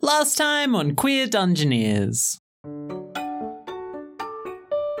Last time on Queer Dungeoneers.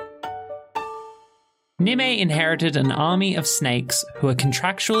 Nime inherited an army of snakes who are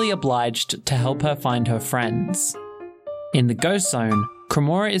contractually obliged to help her find her friends. In the Ghost Zone,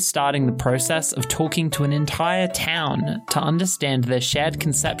 Cremora is starting the process of talking to an entire town to understand their shared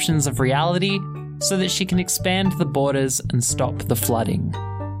conceptions of reality so that she can expand the borders and stop the flooding.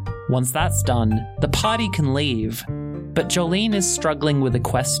 Once that's done, the party can leave, but Jolene is struggling with a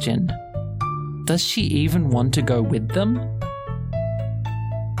question. Does she even want to go with them?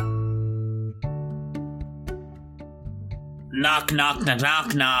 Knock, knock, knock,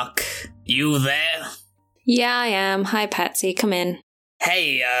 knock, knock. You there? Yeah, I am. Hi, Patsy. Come in.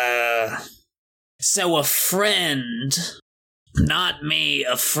 Hey, so a friend, not me,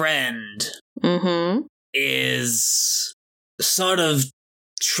 a friend, is sort of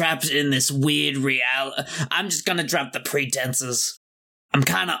trapped in this weird reality. I'm just gonna drop the pretenses. I'm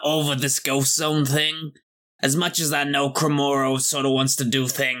kinda over this Ghost Zone thing. As much as I know Cremora sort of wants to do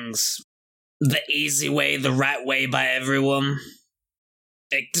things the easy way, the right way by everyone,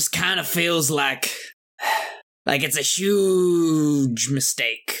 it just kind of feels like it's a huge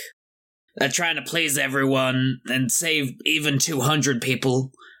mistake. That trying to please everyone and save even 200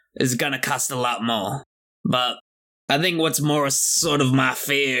 people is gonna cost a lot more. But I think what's more sort of my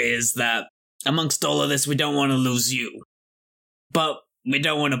fear is that amongst all of this, we don't want to lose you. But we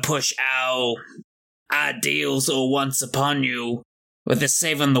don't want to push our ideals or wants upon you with this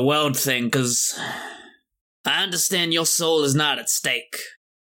saving the world thing, because I understand your soul is not at stake.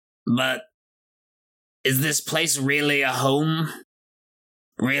 But is this place really a home?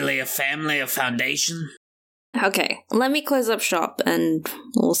 Really a family, a foundation? Okay, let me close up shop and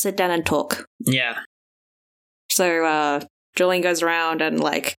we'll sit down and talk. Yeah. So, Jolene goes around and,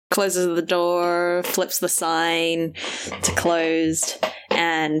 closes the door, flips the sign to closed,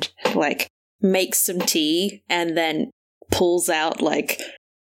 and, makes some tea, and then pulls out,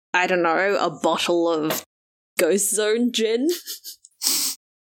 I don't know, a bottle of Ghost Zone gin.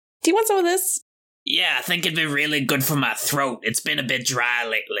 Do you want some of this? Yeah, I think it'd be really good for my throat. It's been a bit dry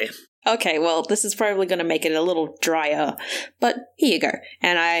lately. Okay, well, this is probably going to make it a little drier, but here you go.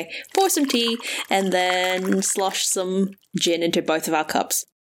 And I pour some tea and then slosh some gin into both of our cups.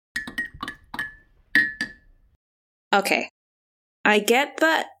 Okay. I get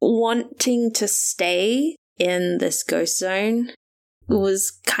that wanting to stay in this Ghost Zone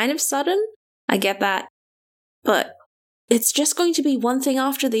was kind of sudden. I get that. But it's just going to be one thing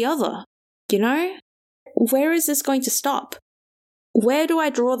after the other, you know? Where is this going to stop? Where do I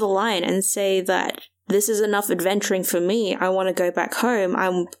draw the line and say that this is enough adventuring for me, I want to go back home,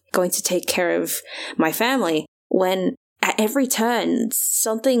 I'm going to take care of my family, when at every turn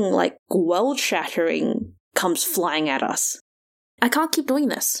something world-shattering comes flying at us? I can't keep doing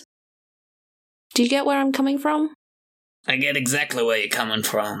this. Do you get where I'm coming from? I get exactly where you're coming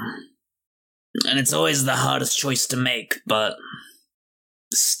from. And it's always the hardest choice to make, but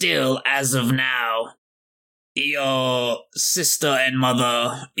still, as of now, your sister and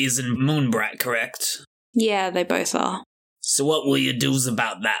mother is in Moonbright, correct? Yeah, they both are. So what will you do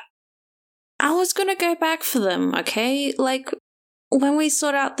about that? I was gonna go back for them, okay? When we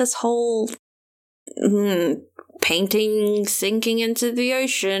sort out this whole painting sinking into the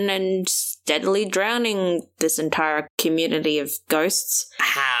ocean and steadily drowning this entire community of ghosts.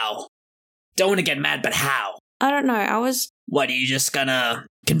 How? Don't want to get mad, but how? I don't know, What, are you just gonna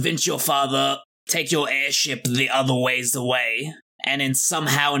convince your father, take your airship the other ways away, and then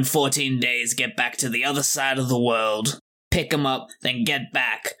somehow in 14 days get back to the other side of the world, pick him up, then get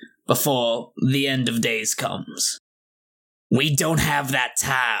back before the end of days comes? We don't have that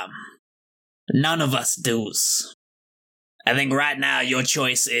time. None of us does. I think right now your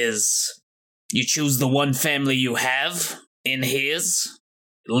choice is you choose the one family you have in his,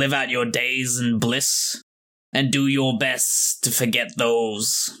 live out your days in bliss, and do your best to forget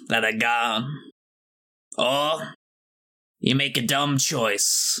those that are gone. Or you make a dumb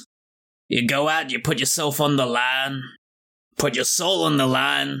choice. You go out, you put yourself on the line, put your soul on the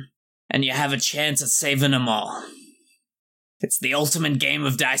line, and you have a chance at saving them all. It's the ultimate game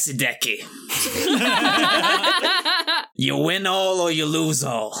of Dicey Decky. You win all or you lose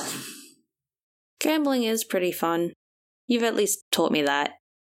all. Gambling is pretty fun. You've at least taught me that.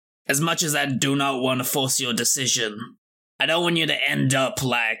 As much as I do not want to force your decision, I don't want you to end up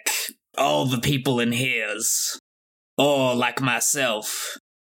like all the people in here's, or like myself.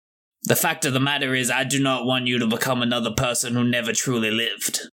 The fact of the matter is I do not want you to become another person who never truly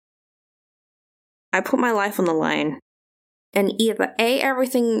lived. I put my life on the line. And either A,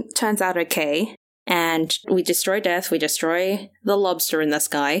 everything turns out okay, and we destroy death, we destroy the lobster in the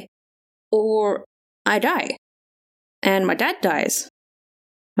sky, or I die. And my dad dies.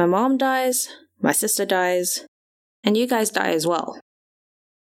 My mom dies, my sister dies, and you guys die as well.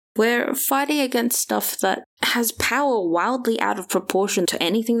 We're fighting against stuff that has power wildly out of proportion to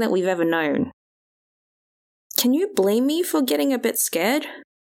anything that we've ever known. Can you blame me for getting a bit scared?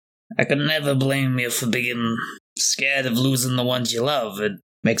 I could never blame you for being scared of losing the ones you love. It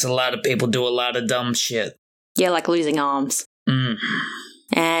makes a lot of people do a lot of dumb shit. Yeah, like losing arms.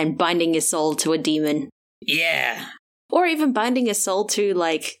 And binding your soul to a demon. Yeah. Or even binding your soul to,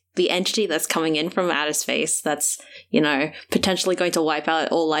 like, the entity that's coming in from outer space that's, potentially going to wipe out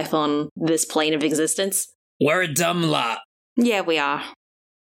all life on this plane of existence. We're a dumb lot. Yeah, we are.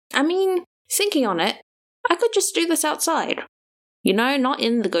 I mean, thinking on it, I could just do this outside. Not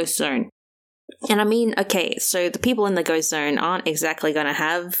in the ghost zone. And I mean, okay, so the people in the ghost zone aren't exactly going to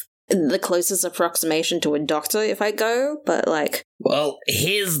have the closest approximation to a doctor if I go, but like... Well,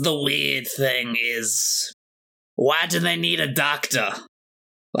 here's the weird thing is, why do they need a doctor?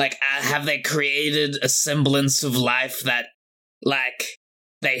 Like, have they created a semblance of life that, like,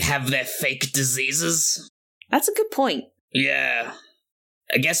 they have their fake diseases? That's a good point. Yeah.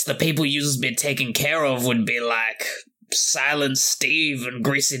 I guess the people you've been taken care of would be like Silent Steve and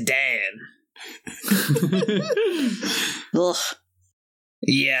Greasy Dan. Ugh.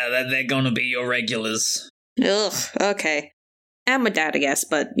 Yeah, they're gonna be your regulars. Ugh, okay. And my dad, I guess,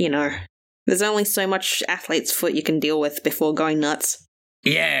 but, there's only so much athlete's foot you can deal with before going nuts.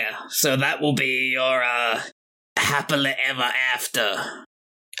 Yeah, so that will be your, happily ever after.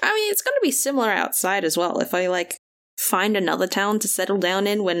 I mean, it's gonna be similar outside as well, if I, find another town to settle down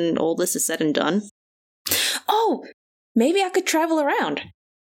in when all this is said and done. Oh! Maybe I could travel around.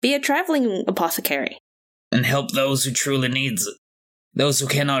 Be a traveling apothecary. And help those who truly needs it. Those who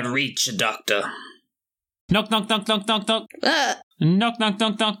cannot reach a doctor. Knock, knock, knock, knock, knock, knock. Knock, knock,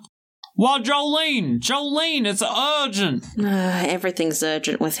 knock, knock. Why, Jolene? Jolene, it's urgent. Everything's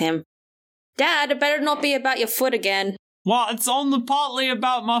urgent with him. Dad, it better not be about your foot again. Well, it's only partly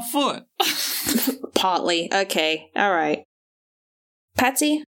about my foot. Partly. Okay. Alright.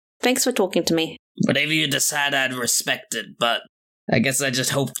 Patsy, thanks for talking to me. Whatever you decide, I'd respect it, but I guess I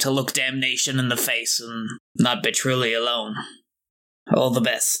just hope to look damnation in the face and not be truly alone. All the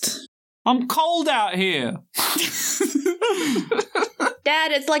best. I'm cold out here.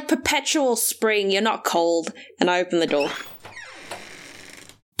 Dad, it's like perpetual spring. You're not cold. And I open the door.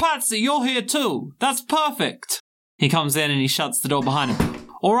 Patsy, you're here too. That's perfect. He comes in and he shuts the door behind him.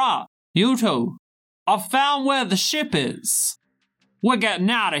 All right, you two. I've found where the ship is. We're getting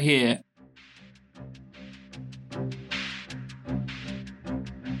out of here.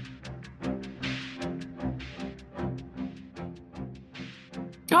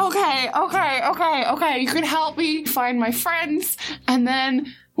 Okay. You can help me find my friends, and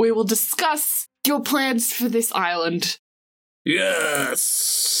then we will discuss your plans for this island.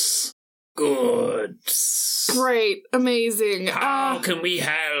 Yes. Good. Great. Amazing. How can we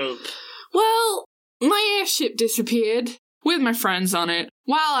help? Well, my airship disappeared with my friends on it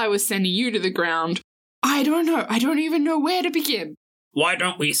while I was sending you to the ground. I don't know. I don't even know where to begin. Why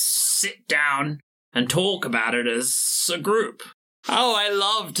don't we sit down and talk about it as a group? Oh, I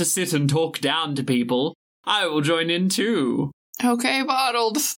love to sit and talk down to people. I will join in too. Okay,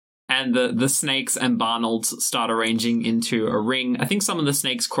 Barnold. And the snakes and Barnolds start arranging into a ring. I think some of the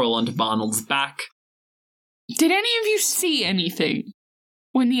snakes crawl onto Barnold's back. Did any of you see anything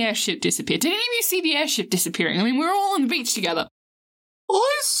when the airship disappeared? Did any of you see the airship disappearing? I mean, we were all on the beach together.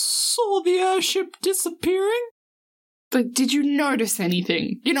 I saw the airship disappearing. But did you notice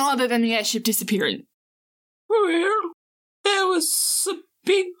anything, other than the airship disappearing? Well, there was a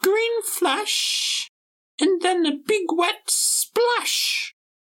big green flash, and then a big wet splash.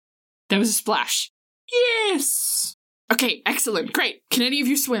 There was a splash? Yes. Okay, excellent, great. Can any of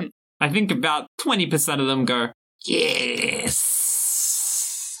you swim? I think about 20% of them go, yes.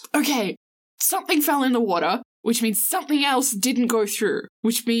 Okay, something fell in the water, which means something else didn't go through,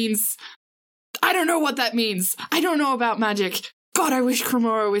 which means... I don't know what that means. I don't know about magic. God, I wish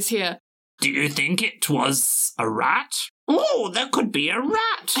Cremora was here. Do you think it was a rat? Oh, that could be a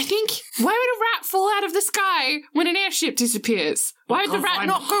rat. I think, why would a rat fall out of the sky when an airship disappears? Why would the rat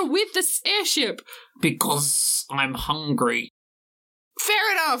not go with the airship? Because I'm hungry.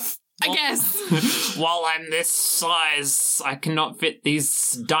 Fair enough, I guess. While I'm this size, I cannot fit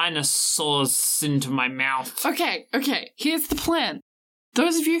these dinosaurs into my mouth. Okay, here's the plan.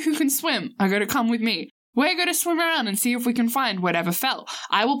 Those of you who can swim are going to come with me. We're going to swim around and see if we can find whatever fell.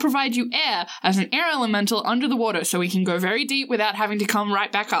 I will provide you air as an air elemental under the water so we can go very deep without having to come right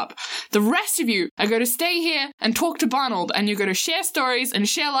back up. The rest of you are going to stay here and talk to Barnold, and you're going to share stories and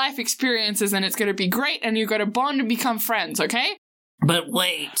share life experiences, and it's going to be great, and you're going to bond and become friends, okay? But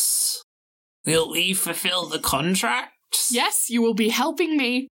wait, will we fulfill the contract? Yes, you will be helping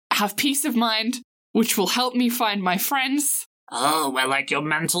me have peace of mind, which will help me find my friends. Oh, we're like your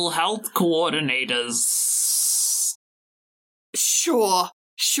mental health coordinators. Sure.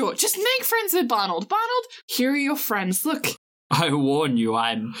 Just make friends with Barnold. Barnold, here are your friends. Look. I warn you,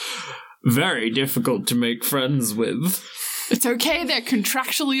 I'm very difficult to make friends with. It's okay, they're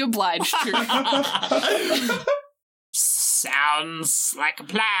contractually obliged to. Sounds like a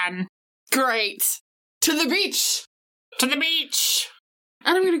plan. Great. To the beach. To the beach.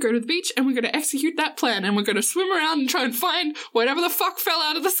 And I'm going to go to the beach, and we're going to execute that plan, and we're going to swim around and try and find whatever the fuck fell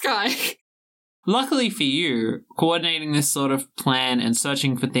out of the sky. Luckily for you, coordinating this sort of plan and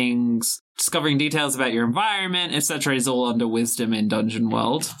searching for things, discovering details about your environment, etc. is all under wisdom in Dungeon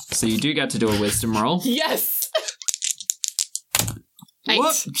World. So you do get to do a wisdom roll. Yes!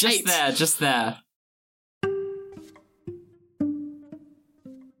 Whoop, just there.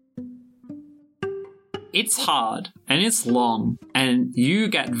 It's hard, and it's long, and you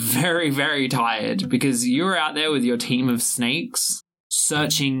get very, very tired because you're out there with your team of snakes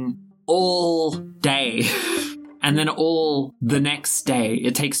searching all day, and then all the next day.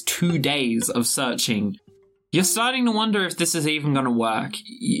 It takes 2 days of searching. You're starting to wonder if this is even going to work.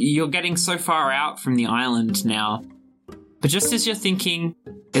 You're getting so far out from the island now. But just as you're thinking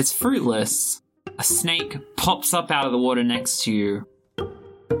it's fruitless, a snake pops up out of the water next to you.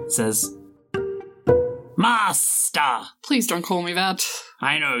 It says, "Master!" Please don't call me that.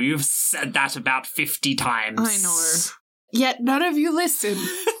 I know, you've said that about 50 times. I know. Yet none of you listen.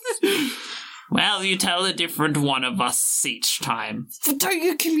 Well, you tell a different one of us each time. But don't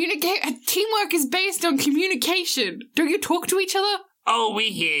you communicate? Teamwork is based on communication. Don't you talk to each other? Oh,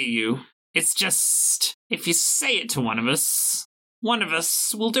 we hear you. It's just, if you say it to one of us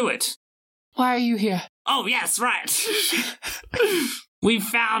will do it. Why are you here? Oh, yes, right. We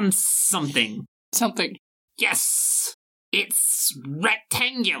found something. Something. Yes. It's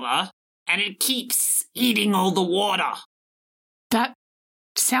rectangular, and it keeps eating all the water. That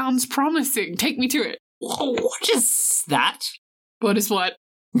sounds promising. Take me to it. Whoa, what is that? What is what?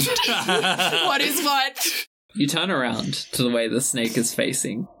 What is what? You turn around to the way the snake is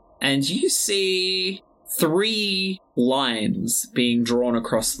facing, and you see 3 lines being drawn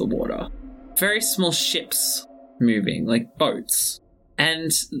across the water. Very small ships moving, like boats.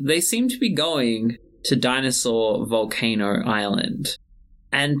 And they seem to be going to Dinosaur Volcano Island.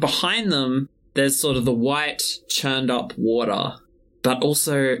 And behind them, there's sort of the white, churned up water, but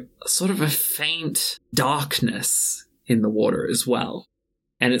also sort of a faint darkness in the water as well.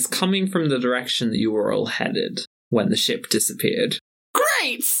 And it's coming from the direction that you were all headed when the ship disappeared.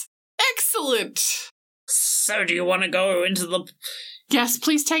 Great! Excellent! So do you want to go into the... Yes,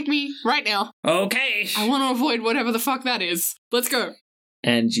 please take me right now. Okay. I want to avoid whatever the fuck that is. Let's go.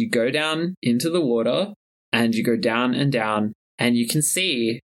 And you go down into the water, and you go down, and you can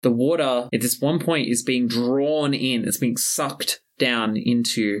see the water at this one point is being drawn in. It's being sucked down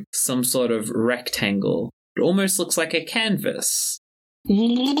into some sort of rectangle. It almost looks like a canvas.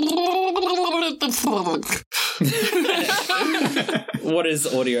 What the fuck? What is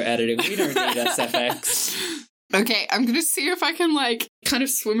audio editing? We don't need SFX. Okay, I'm gonna see if I can, kind of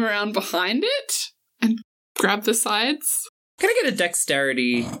swim around behind it and grab the sides. Can I get a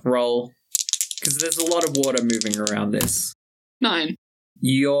dexterity roll? Because there's a lot of water moving around this. 9.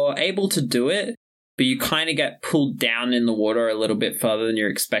 You're able to do it, but you kind of get pulled down in the water a little bit further than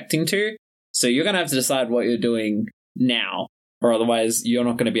you're expecting to. So you're going to have to decide what you're doing now, or otherwise you're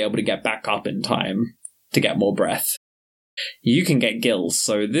not going to be able to get back up in time to get more breath. You can get gills,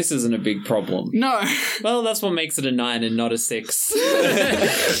 so this isn't a big problem. No. Well, that's what makes it a 9 and not a 6.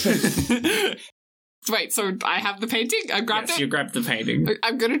 Wait, so I have the painting? I grabbed Yes, it? you grabbed the painting.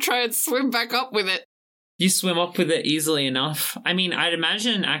 I'm gonna try and swim back up with it. You swim up with it easily enough. I mean, I'd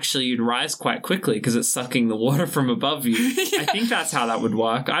imagine actually you'd rise quite quickly because it's sucking the water from above you. Yeah. I think that's how that would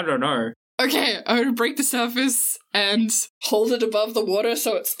work. I don't know. Okay, I'm gonna break the surface and hold it above the water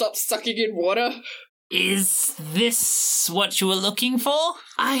so it stops sucking in water. Is this what you were looking for?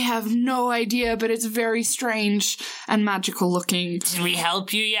 I have no idea, but it's very strange and magical looking. Did we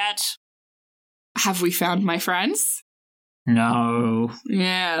help you yet? Have we found my friends? No.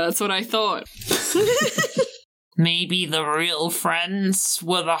 Yeah, that's what I thought. Maybe the real friends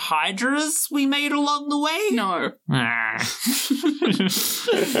were the hydras we made along the way? No. Ah.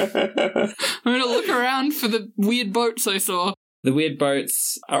 I'm gonna look around for the weird boats I saw. The weird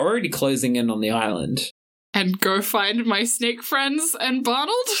boats are already closing in on the island. And go find my snake friends and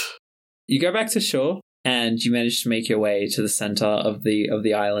Barnold? You go back to shore, and you manage to make your way to the center of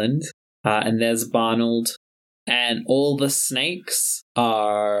the island. And there's Barnold, and all the snakes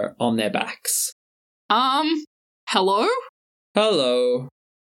are on their backs. Hello? Hello.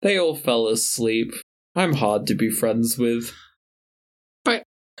 They all fell asleep. I'm hard to be friends with. But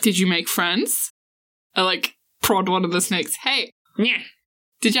did you make friends? I, prod one of the snakes. Hey, Yeah.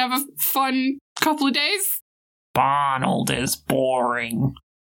 did you have a fun couple of days? Barnold is boring.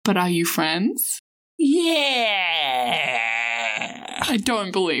 But are you friends? Yeah. I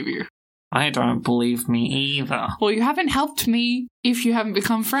don't believe you. I don't believe me either. Well, you haven't helped me if you haven't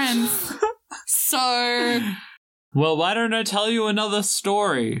become friends. So... Well, why don't I tell you another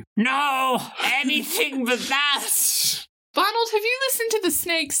story? No, anything but that. Barnold, have you listened to the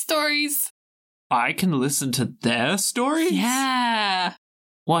snake stories? I can listen to their stories? Yeah.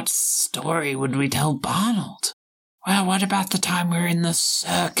 What story would we tell Barnold? Well, what about the time we were in the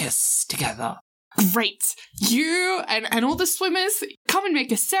circus together? Great. You and all the swimmers, come and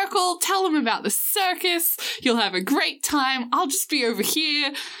make a circle, tell them about the circus. You'll have a great time. I'll just be over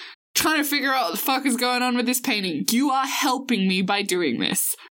here trying to figure out what the fuck is going on with this painting. You are helping me by doing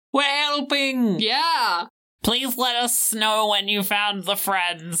this. We're helping. Yeah. Please let us know when you found the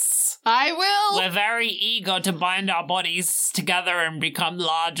friends. I will. We're very eager to bind our bodies together and become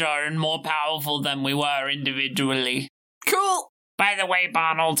larger and more powerful than we were individually. Cool. By the way,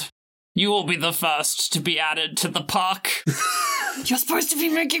 Barnold, you will be the first to be added to the park. You're supposed to be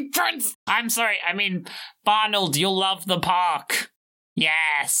making friends. I'm sorry, I mean, Barnold, you'll love the park.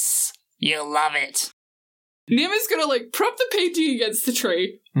 Yes, you'll love it. Nim is gonna, prop the painting against the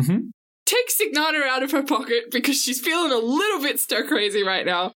tree. Mm-hmm. Take Signata out of her pocket because she's feeling a little bit stir crazy right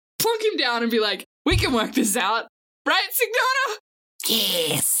now. Plunk him down and be like, we can work this out. Right, Signata?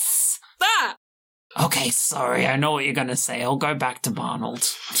 Yes. Ah! Okay, sorry, I know what you're gonna say. I'll go back to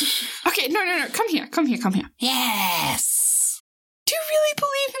Barnold. Okay, no. Come here. Yes. Do you really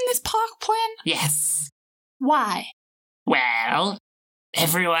believe in this park plan? Yes. Why? Well,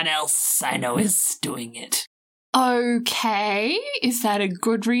 everyone else I know is doing it. Okay, is that a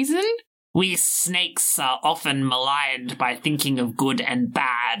good reason? We snakes are often maligned by thinking of good and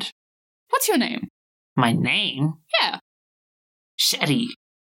bad. What's your name? My name? Yeah. Shetty.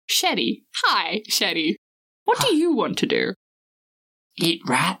 Shetty. Hi, Shetty. What do you want to do? Eat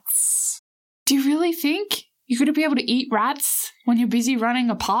rats. Do you really think you're going to be able to eat rats when you're busy running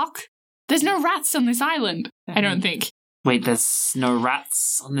a park? There's no rats on this island, I don't think. Wait, there's no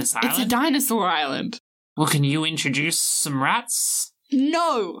rats on this island? It's a dinosaur island. Well, can you introduce some rats?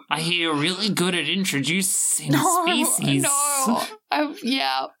 No. I hear you're really good at introducing No, species. no.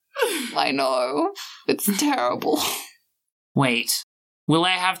 Yeah, I know. It's terrible. Wait, will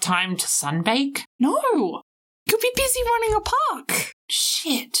I have time to sunbake? No. You'll be busy running a park.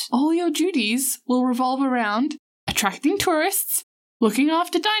 Shit. All your duties will revolve around attracting tourists, looking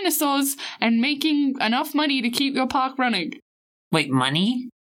after dinosaurs, and making enough money to keep your park running. Wait, money?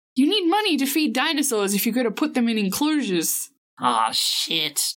 You need money to feed dinosaurs if you're going to put them in enclosures. Aw,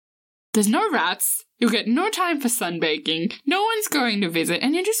 shit. There's no rats, you'll get no time for sunbaking, no one's going to visit,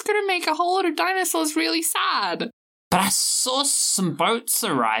 and you're just going to make a whole lot of dinosaurs really sad. But I saw some boats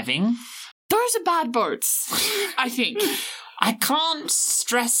arriving. Those are bad boats, I think. I can't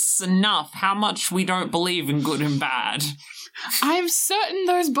stress enough how much we don't believe in good and bad. I'm certain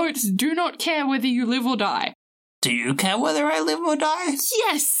those boats do not care whether you live or die. Do you care whether I live or die?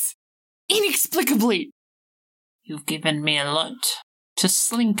 Yes! Inexplicably. You've given me a lot to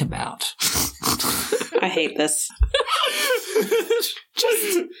slink about. I hate this.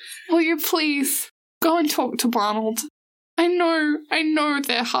 Just, will you please go and talk to Barnold? I know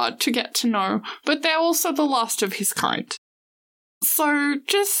they're hard to get to know, but they're also the last of his kind. So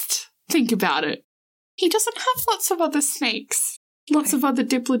just think about it. He doesn't have lots of other snakes, lots of other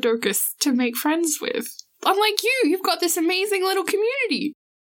Diplodocus to make friends with. Unlike you've got this amazing little community.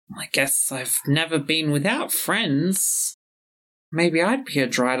 I guess I've never been without friends. Maybe I'd be a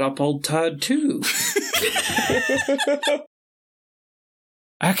dried up old turd too.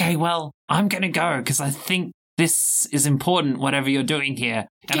 Okay, well, I'm gonna go because I think this is important, whatever you're doing here.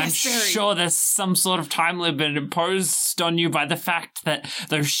 And Yes, I'm very. sure there's some sort of time limit imposed on you by the fact that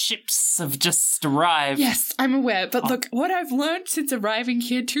those ships have just arrived. Yes, I'm aware, but look, what I've learned since arriving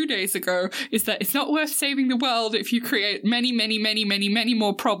here 2 days ago is that it's not worth saving the world if you create many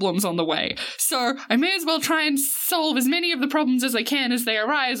more problems on the way. So I may as well try and solve as many of the problems as I can as they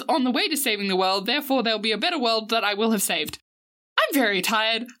arise on the way to saving the world, therefore there'll be a better world that I will have saved. I'm very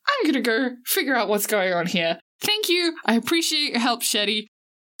tired. I'm I'm gonna go figure out what's going on here. Thank you. I appreciate your help, Shetty.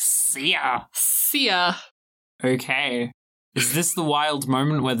 See ya. See ya. Okay. Is this the wild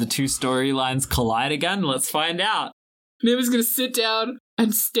moment where the two storylines collide again? Let's find out. Nim is gonna sit down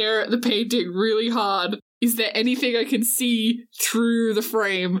and stare at the painting really hard. Is there anything I can see through the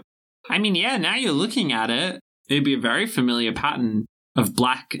frame? I mean, yeah, now you're looking at it. It'd be a very familiar pattern of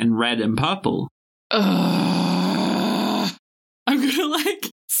black and red and purple. I'm gonna, like,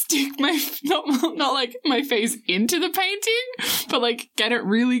 stick my, not like my face into the painting, but, like, get it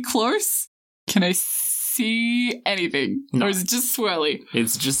really close. Can I see anything? No. Or is it just swirly?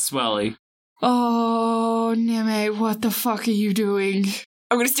 It's just swirly. Oh, Neme, what the fuck are you doing?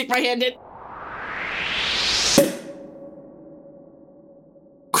 I'm gonna stick my hand in.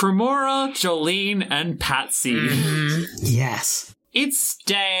 Cremora, Jolene, and Patsy. Yes. It's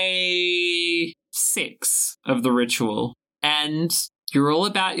day 6 of the ritual, and you're all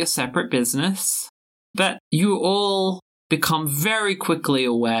about your separate business, but you all become very quickly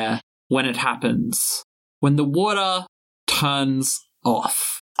aware when it happens, when the water turns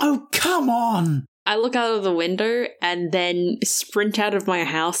off. Oh, come on! I look out of the window and then sprint out of my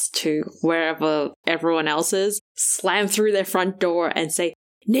house to wherever everyone else is, slam through their front door and say,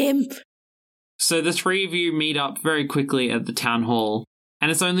 Nim! So the three of you meet up very quickly at the town hall, and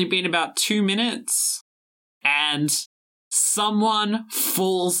it's only been about 2 minutes, and someone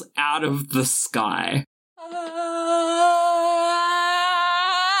falls out of the sky.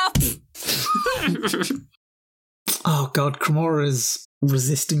 Oh god, Cremora's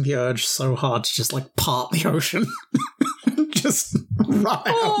resisting the urge so hard to just, like, part the ocean. Just run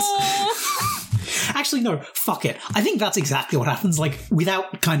out. Actually, no, fuck it. I think that's exactly what happens. Like,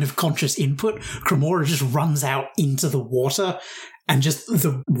 without kind of conscious input, Cremora just runs out into the water, and just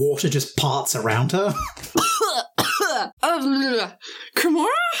the water just parts around her. Cremora?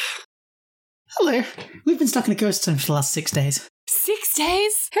 Hello. We've been stuck in a ghost town for the last 6 days. 6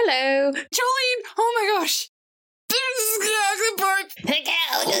 days? Hello! Jolene! Oh my gosh!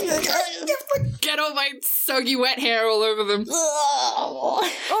 Get all my soggy wet hair all over them.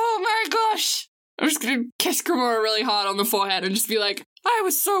 Oh my gosh! I'm just gonna kiss Cremora really hard on the forehead and just be like, I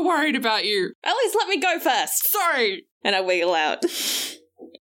was so worried about you. At least let me go first! Sorry! And I wiggle out.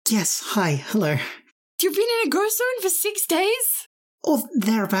 Yes, hi, hello. You've been in a ghost zone for 6 days? Or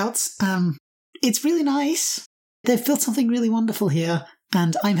thereabouts. It's really nice. They've built something really wonderful here,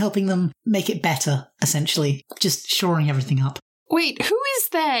 and I'm helping them make it better, essentially. Just shoring everything up. Wait, who is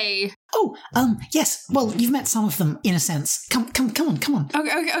they? Oh, yes. Well, you've met some of them, in a sense. Come on.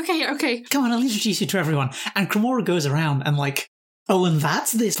 Okay. Come on, I'll introduce you to everyone. And Cremora goes around and, like, oh, and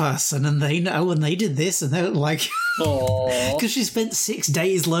that's this person, and they know, and they did this, and they're like... Because she spent 6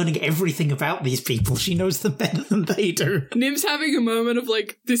 days learning everything about these people. She knows them better than they do. Nim's having a moment of,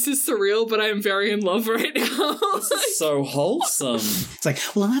 like, this is surreal, but I'm very in love right now. So wholesome. It's like,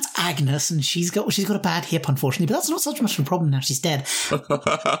 well, and that's Agnes, and she's got a bad hip, unfortunately, but that's not such much of a problem now she's dead.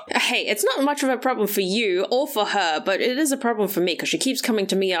 Hey, it's not much of a problem for you or for her, but it is a problem for me because she keeps coming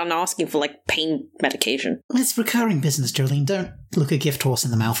to me and asking for, like, pain medication. It's recurring business, Jolene. Don't look a gift horse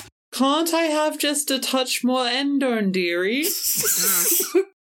in the mouth. Can't I have just a touch more Endorn, dearie?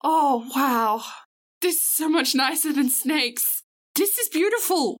 Oh, wow. This is so much nicer than snakes. This is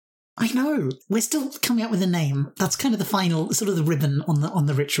beautiful. I know. We're still coming up with a name. That's kind of the final, sort of the ribbon on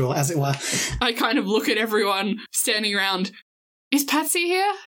the ritual, as it were. I kind of look at everyone standing around. Is Patsy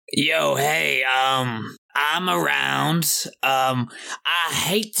here? Yo, hey, I'm around. I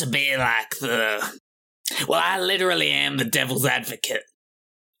hate to be like well, I literally am the devil's advocate.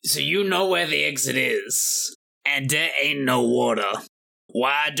 So you know where the exit is, and there ain't no water.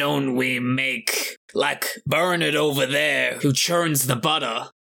 Why don't we burn it over there who churns the butter,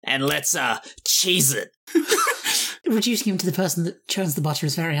 and let's, cheese it. Reducing him to the person that churns the butter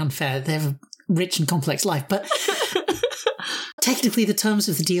is very unfair. They have a rich and complex life, but technically the terms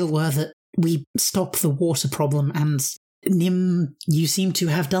of the deal were that we stop the water problem, and Nim, you seem to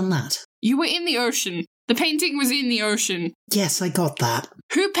have done that. You were in the ocean. The painting was in the ocean. Yes, I got that.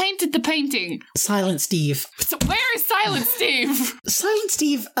 Who painted the painting? Silent Steve. So where is Silent Steve? Silent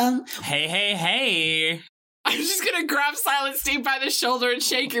Steve, Hey. I'm just gonna grab Silent Steve by the shoulder and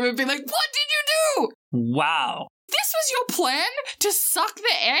shake him and be like, what did you do? Wow. This was your plan? To suck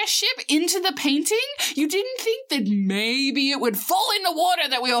the airship into the painting? You didn't think that maybe it would fall in the water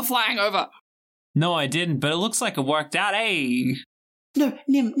that we were flying over? No, I didn't, but it looks like it worked out, eh? No,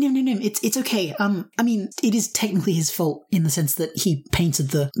 Nim, it's okay. I mean, it is technically his fault in the sense that he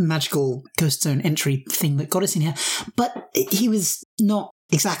painted the magical ghost zone entry thing that got us in here, but he was not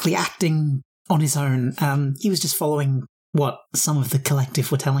exactly acting on his own. He was just following what some of the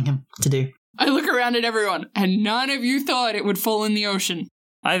collective were telling him to do. I look around at everyone, and none of you thought it would fall in the ocean.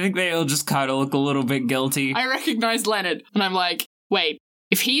 I think they all just kind of look a little bit guilty. I recognize Leonard, and I'm like, wait,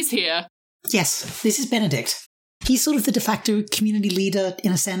 if he's here... Yes, this is Benedict. He's sort of the de facto community leader,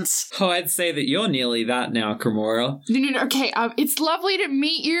 in a sense. Oh, I'd say that you're nearly that now, Cremora. No, okay, it's lovely to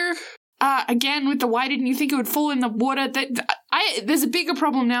meet you. Again, with the why didn't you think it would fall in the water? There's a bigger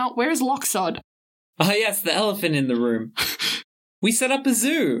problem now. Where's Loxod? Oh, yes, the elephant in the room. We set up a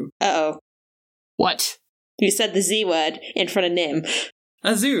zoo. Uh-oh. What? You said the Z word in front of Nim.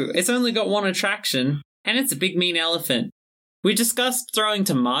 A zoo. It's only got one attraction, and it's a big mean elephant. We discussed throwing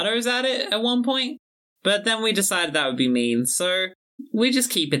tomatoes at it at one point, but then we decided that would be mean, so we just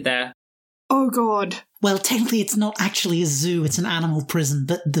keep it there. Oh, God. Well, technically it's not actually a zoo, it's an animal prison,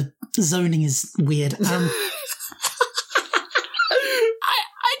 but the zoning is weird. I don't know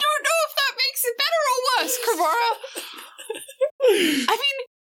if that makes it better or worse, Cremora. I mean,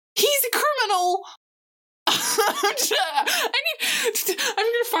 he's a criminal. I'm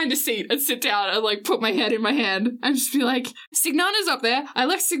gonna find a seat and sit down and like put my head in my hand and just be like, Signana's up there. I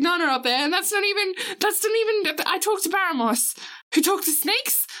left Signana up there, and that's not even. I talked to Baramos, who talked to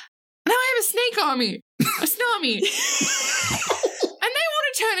snakes. Now I have a snake army, a Snarmy, and they want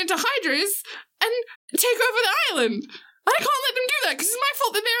to turn into hydras and take over the island. I can't let them do that because it's my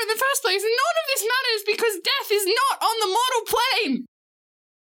fault that they're in the first place, and none of this matters because death is not on the mortal plane.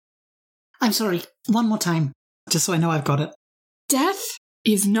 I'm sorry, one more time, just so I know I've got it. Death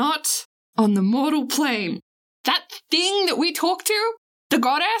is not on the mortal plane. That thing that we talk to, the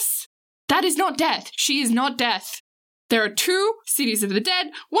goddess, that is not death. She is not death. There are two cities of the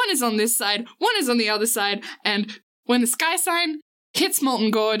dead. One is on this side, one is on the other side, and when the sky sign hits Molten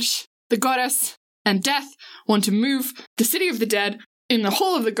Gorge, the goddess and death want to move the city of the dead in the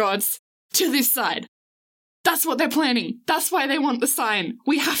Hall of the Gods to this side. That's what they're planning. That's why they want the sign.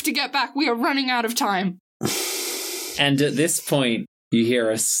 We have to get back. We are running out of time. And at this point, you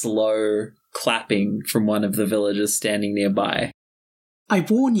hear a slow clapping from one of the villagers standing nearby. I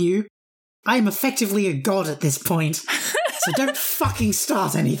warn you, I am effectively a god at this point, so don't fucking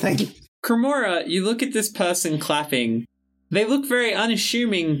start anything. Cremora, you look at this person clapping. They look very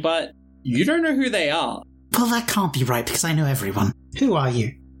unassuming, but you don't know who they are. Well, that can't be right because I know everyone. Who are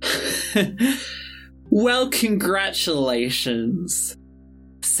you? Well, congratulations.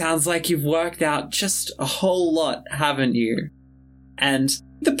 Sounds like you've worked out just a whole lot, haven't you? And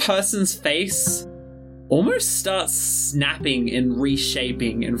the person's face almost starts snapping and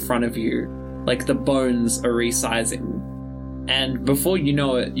reshaping in front of you, like the bones are resizing. And before you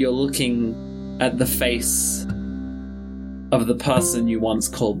know it, you're looking at the face of the person you once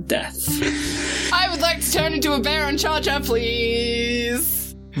called Death. I would like to turn into a bear and charge her, please.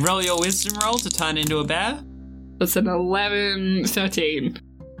 Roll your wisdom roll to turn into a bear. That's an 11, 13.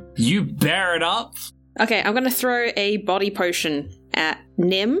 You bear it up. Okay, I'm going to throw a body potion at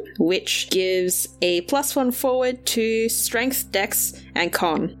Nim, which gives a +1 forward to strength, dex, and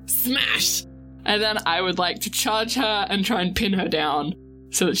con. Smash! And then I would like to charge her and try and pin her down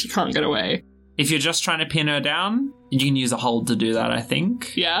so that she can't get away. If you're just trying to pin her down, you can use a hold to do that, I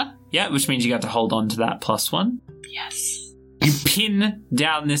think. Yeah? Yeah, which means you got to hold on to that +1. Yes. You pin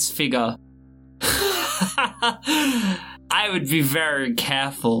down this figure. I would be very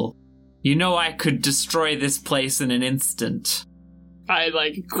careful. You know I could destroy this place in an instant. I,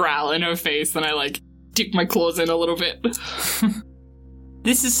 growl in her face and I, dig my claws in a little bit.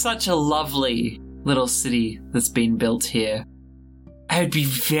 This is such a lovely little city that's been built here. I would be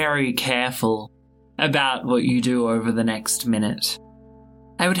very careful about what you do over the next minute.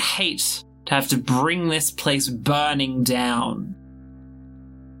 I would hate to have to bring this place burning down.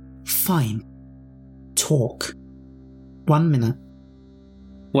 Fine. Talk. 1 minute.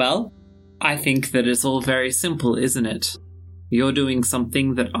 Well, I think that it's all very simple, isn't it? You're doing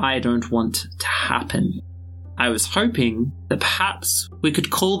something that I don't want to happen. I was hoping that perhaps we could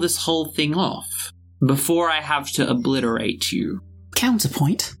call this whole thing off before I have to obliterate you.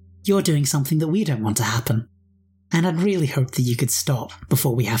 Counterpoint. You're doing something that we don't want to happen. And I'd really hope that you could stop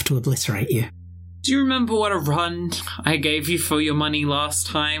before we have to obliterate you. Do you remember what a run I gave you for your money last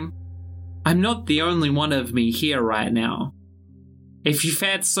time? I'm not the only one of me here right now. If you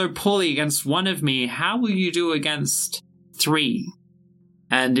fared so poorly against one of me, how will you do against 3?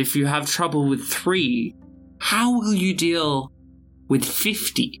 And if you have trouble with 3, how will you deal with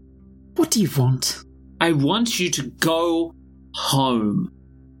 50? What do you want? I want you to go home.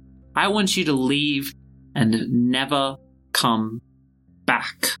 I want you to leave and never come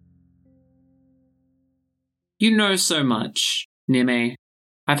back. You know so much, Nime.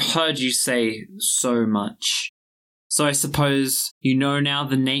 I've heard you say so much. So I suppose you know now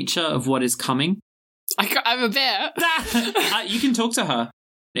the nature of what is coming? I'm a bear. You can talk to her.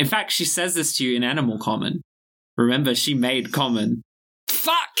 In fact, she says this to you in Animal Common. Remember, she made Common.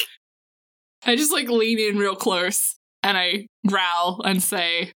 Fuck! I just lean in real close and I growl and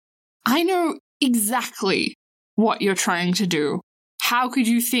say, I know exactly what you're trying to do. How could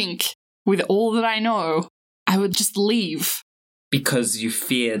you think, with all that I know, I would just leave? Because you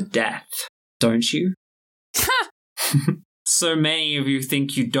fear death, don't you? So many of you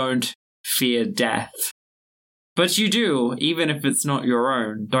think you don't fear death. But you do, even if it's not your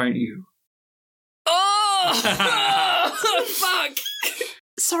own, don't you? Oh! Fuck!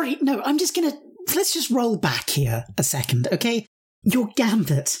 Sorry, no, let's just roll back here a second, okay? Your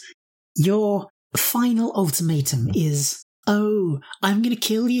gambit, your final ultimatum is, oh, I'm gonna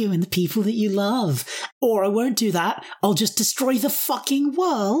kill you and the people that you love. Or I won't do that, I'll just destroy the fucking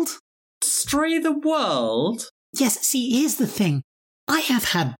world. Destroy the world? Yes, see, here's the thing. I have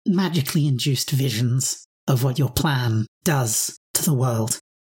had magically induced visions of what your plan does to the world.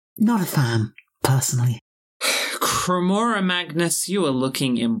 Not a fan, personally. Cremora Magnus, you are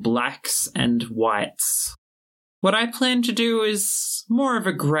looking in blacks and whites. What I plan to do is more of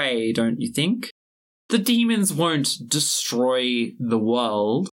a grey, don't you think? The demons won't destroy the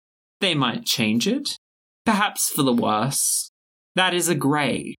world. They might change it. Perhaps for the worse. That is a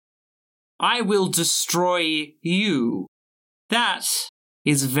grey. I will destroy you. That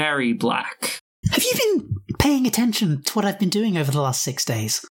is very black. Have you been paying attention to what I've been doing over the last 6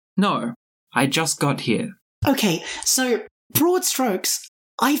 days? No, I just got here. Okay, so, broad strokes,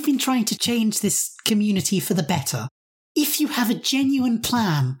 I've been trying to change this community for the better. If you have a genuine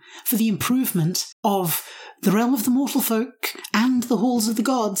plan for the improvement of the realm of the mortal folk and the halls of the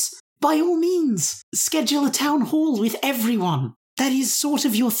gods, by all means, schedule a town hall with everyone. That is sort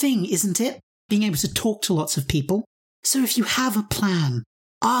of your thing, isn't it? Being able to talk to lots of people. So if you have a plan,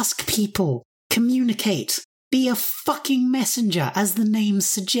 ask people, communicate, be a fucking messenger, as the name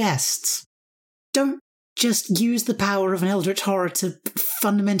suggests. Don't just use the power of an eldritch horror to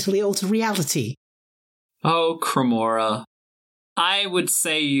fundamentally alter reality. Oh, Cremora. I would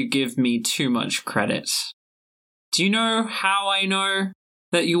say you give me too much credit. Do you know how I know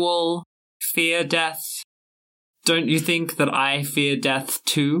that you all fear death? Don't you think that I fear death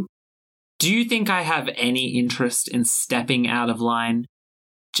too? Do you think I have any interest in stepping out of line?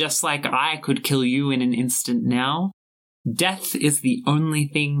 Just like I could kill you in an instant now? Death is the only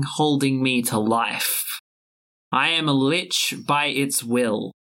thing holding me to life. I am a lich by its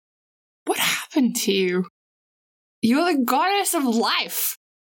will. What happened to you? You're the goddess of life.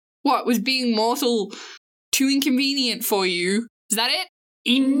 What, was being mortal too inconvenient for you? Is that it?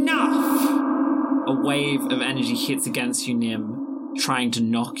 Enough! A wave of energy hits against you, Nim, trying to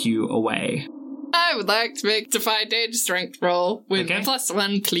knock you away. I would like to make Defy Danger Strength roll with Okay. my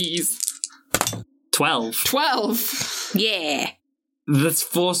 +1, please. 12. 12! Yeah. This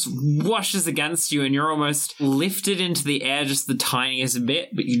force washes against you and you're almost lifted into the air just the tiniest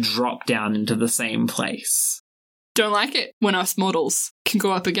bit, but you drop down into the same place. Don't like it when us mortals can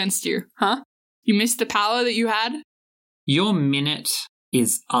go up against you, huh? You missed the power that you had? Your minute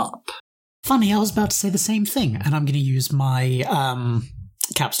is up. Funny, I was about to say the same thing, and I'm going to use my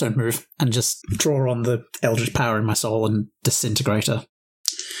capstone move and just draw on the eldritch power in my soul and disintegrator.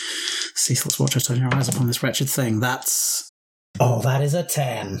 Ceaseless watcher, turn your eyes upon this wretched thing. That is a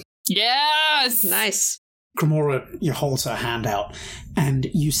 10. Yes! Nice. Cremora, you hold her hand out, and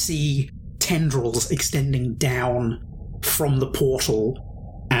you see tendrils extending down from the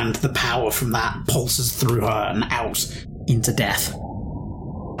portal, and the power from that pulses through her and out into death.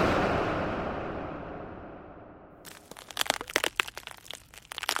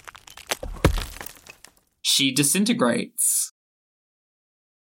 She disintegrates.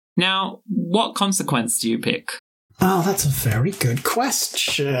 Now, what consequence do you pick? Oh, that's a very good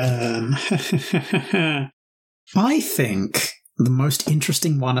question. I think the most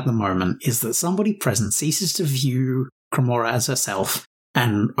interesting one at the moment is that somebody present ceases to view Cremora as herself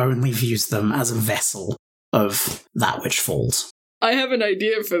and only views them as a vessel of that which falls. I have an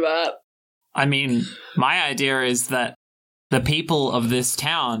idea for that. I mean, my idea is that the people of this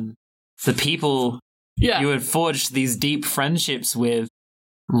town, the people you had forged these deep friendships with,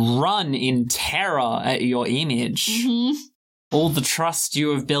 run in terror at your image. Mm-hmm. All the trust you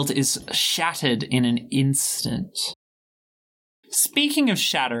have built is shattered in an instant. Speaking of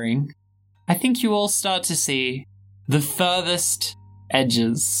shattering, I think you all start to see the furthest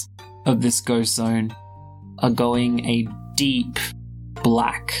edges of this ghost zone are going a deep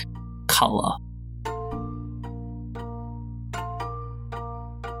black color.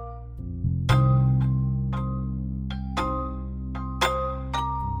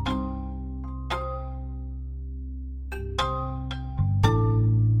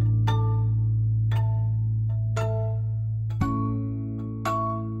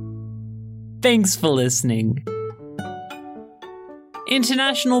 Thanks for listening.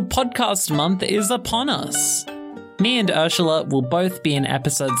 International Podcast Month is upon us. Me and Ursula will both be in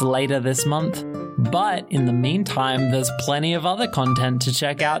episodes later this month, but in the meantime, there's plenty of other content to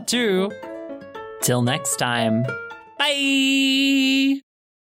check out too. Till next time, bye!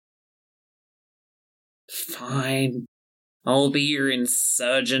 Fine. I'll be your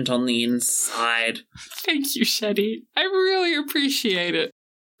insurgent on the inside. Thank you, Shetty. I really appreciate it.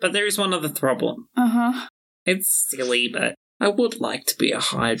 But there's one other problem. Uh-huh. It's silly, but I would like to be a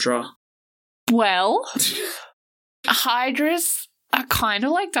Hydra. Well, hydras are kind of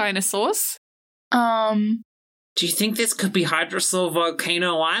like dinosaurs. Do you think this could be Hydrasaur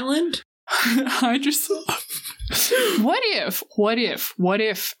Volcano Island? Hydrasaur? What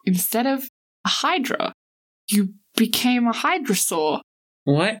if instead of a hydra, you became a hydrasaur?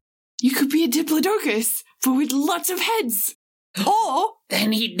 What? You could be a diplodocus, but with lots of heads. Or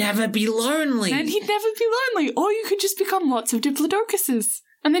then he'd never be lonely. Or you could just become lots of diplodocuses,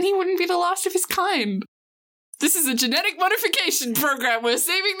 and then he wouldn't be the last of his kind. This is a genetic modification program. We're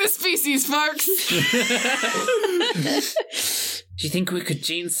saving the species, folks. Do you think we could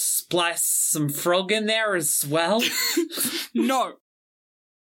gene splice some frog in there as well? No.